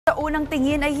Sa unang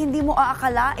tingin ay hindi mo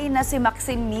aakalain na si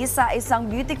Maxine Misa, isang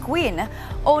beauty queen,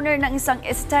 owner ng isang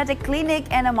aesthetic clinic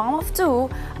and a mom of two,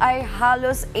 ay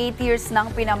halos 8 years nang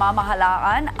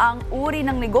pinamamahalaan ang uri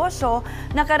ng negosyo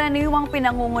na karaniwang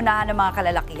pinangungunahan ng mga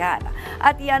kalalakihan.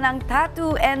 At yan ang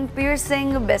tattoo and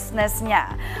piercing business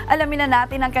niya. Alamin na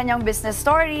natin ang kanyang business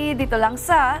story dito lang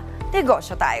sa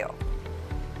Negosyo Tayo.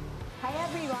 Hi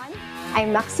everyone!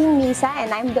 I'm Maxine Misa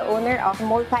and I'm the owner of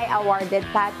multi-awarded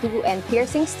tattoo and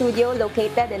piercing studio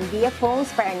located in BF Homes,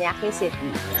 Parañaque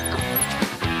City.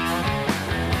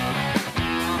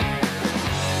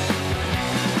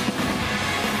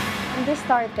 This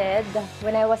started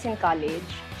when I was in college.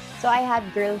 So I had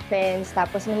girlfriends,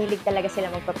 tapos mahilig talaga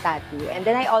sila magpa-tattoo. And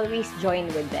then I always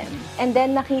join with them. And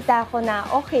then nakita ko na,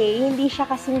 okay, hindi siya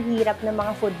kasing hirap ng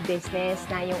mga food business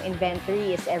na yung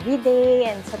inventory is everyday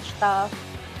and such stuff.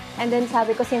 And then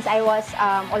sabi ko, since I was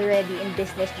already in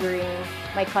business during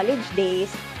my college days,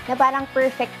 na parang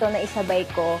perfecto na isabay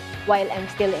ko while I'm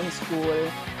still in school.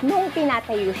 Nung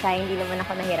pinatayo siya, hindi naman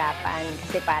ako nahirapan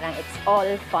kasi parang it's all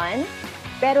fun.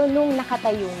 Pero nung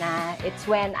nakatayo na, it's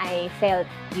when I felt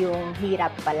yung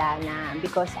hirap pala na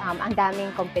because ang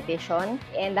daming competition.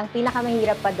 And ang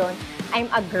pinakamahirap pa doon, I'm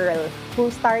a girl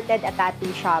who started a tattoo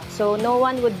shop. So no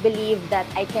one would believe that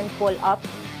I can pull up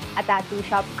a tattoo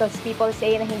shop because people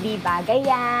say na hindi bagay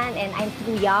yan and I'm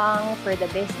too young for the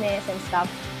business and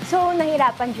stuff. So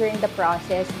nahirapan during the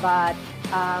process, but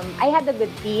I had a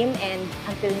good team and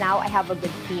until now I have a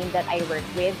good team that I work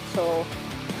with. So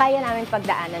kaya namin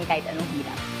pagdaanan kahit anong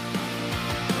hirap.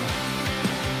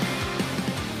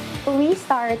 We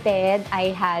started,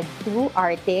 I had 2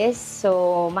 artists,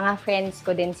 so mga friends ko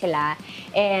din sila.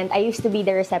 And I used to be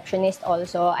the receptionist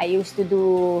also. I used to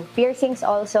do piercings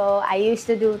also. I used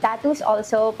to do tattoos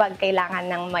also pag kailangan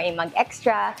ng may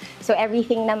mag-extra. So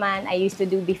everything naman I used to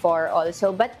do before also.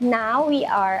 But now we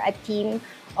are a team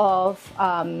of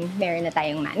meron na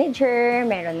tayong manager,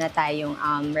 meron na tayong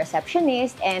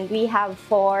receptionist, and we have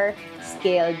 4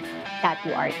 skilled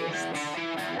tattoo artists.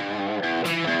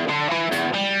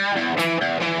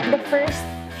 The first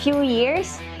few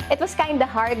years, it was kind of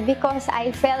hard because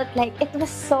I felt like it was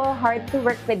so hard to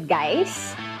work with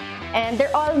guys. And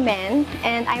they're all men,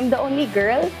 and I'm the only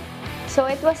girl. So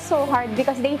it was so hard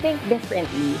because they think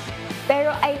differently.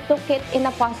 Pero I took it in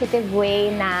a positive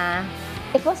way na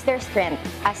it was their strength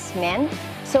as men.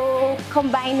 So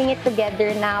combining it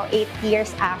together now, 8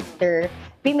 years after,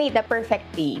 we made the perfect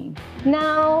team.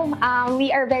 Now, we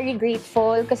are very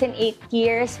grateful kasi in 8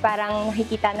 years, parang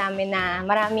nakikita namin na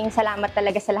maraming salamat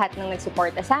talaga sa lahat ng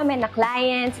nagsuporta sa amin, na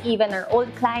clients, even our old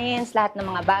clients, lahat ng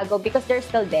mga bago, because they're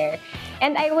still there.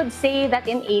 And I would say that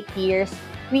in 8 years,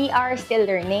 we are still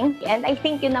learning. And I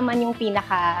think yun naman yung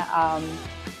pinaka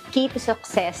key to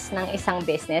success ng isang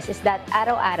business is that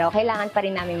araw-araw, kailangan pa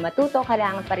rin namin matuto,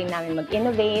 kailangan pa rin namin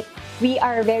mag-innovate. We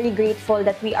are very grateful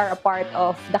that we are a part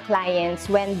of the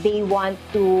clients when they want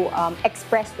to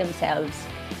express themselves.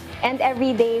 And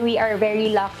every day, we are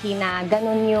very lucky na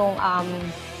ganun yung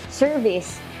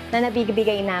service na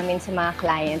nabibigay namin sa mga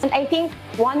clients. And I think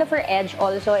one of our edge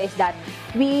also is that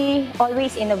we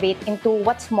always innovate into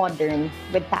what's modern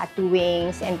with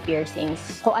tattooings and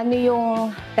piercings. Kung ano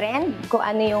yung trend, kung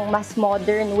ano yung mas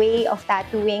modern way of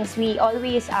tattooings, we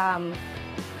always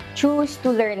choose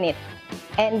to learn it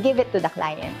and give it to the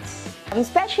clients.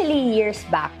 Especially years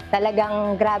back,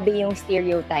 talagang grabe yung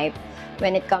stereotype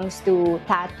when it comes to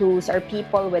tattoos or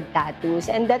people with tattoos.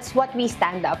 And that's what we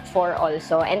stand up for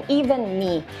also. And even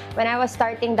me, when I was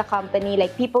starting the company,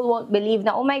 like people won't believe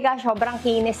na, oh my gosh, sobrang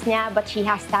kinis niya, but she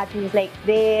has tattoos like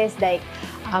this, like,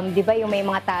 di ba yung may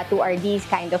mga tattoo are these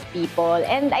kind of people.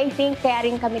 And I think kaya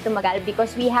rin kami tumagal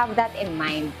because we have that in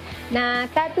mind, na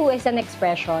tattoo is an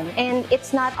expression and it's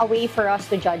not a way for us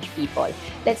to judge people.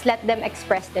 Let's let them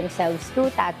express themselves through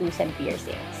tattoos and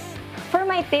piercings. For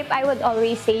my tip, I would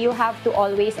always say you have to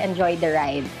always enjoy the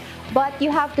ride. But you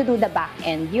have to do the back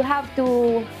end. You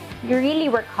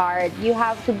really work hard. You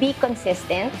have to be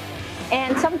consistent.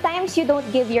 And sometimes you don't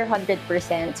give your 100%.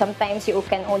 Sometimes you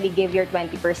can only give your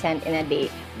 20% in a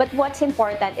day. But what's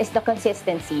important is the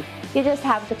consistency. You just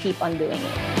have to keep on doing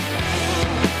it.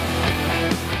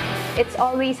 It's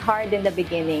always hard in the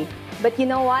beginning. But you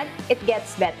know what? It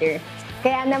gets better.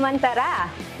 Kaya naman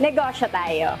tara, negosyo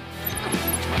tayo!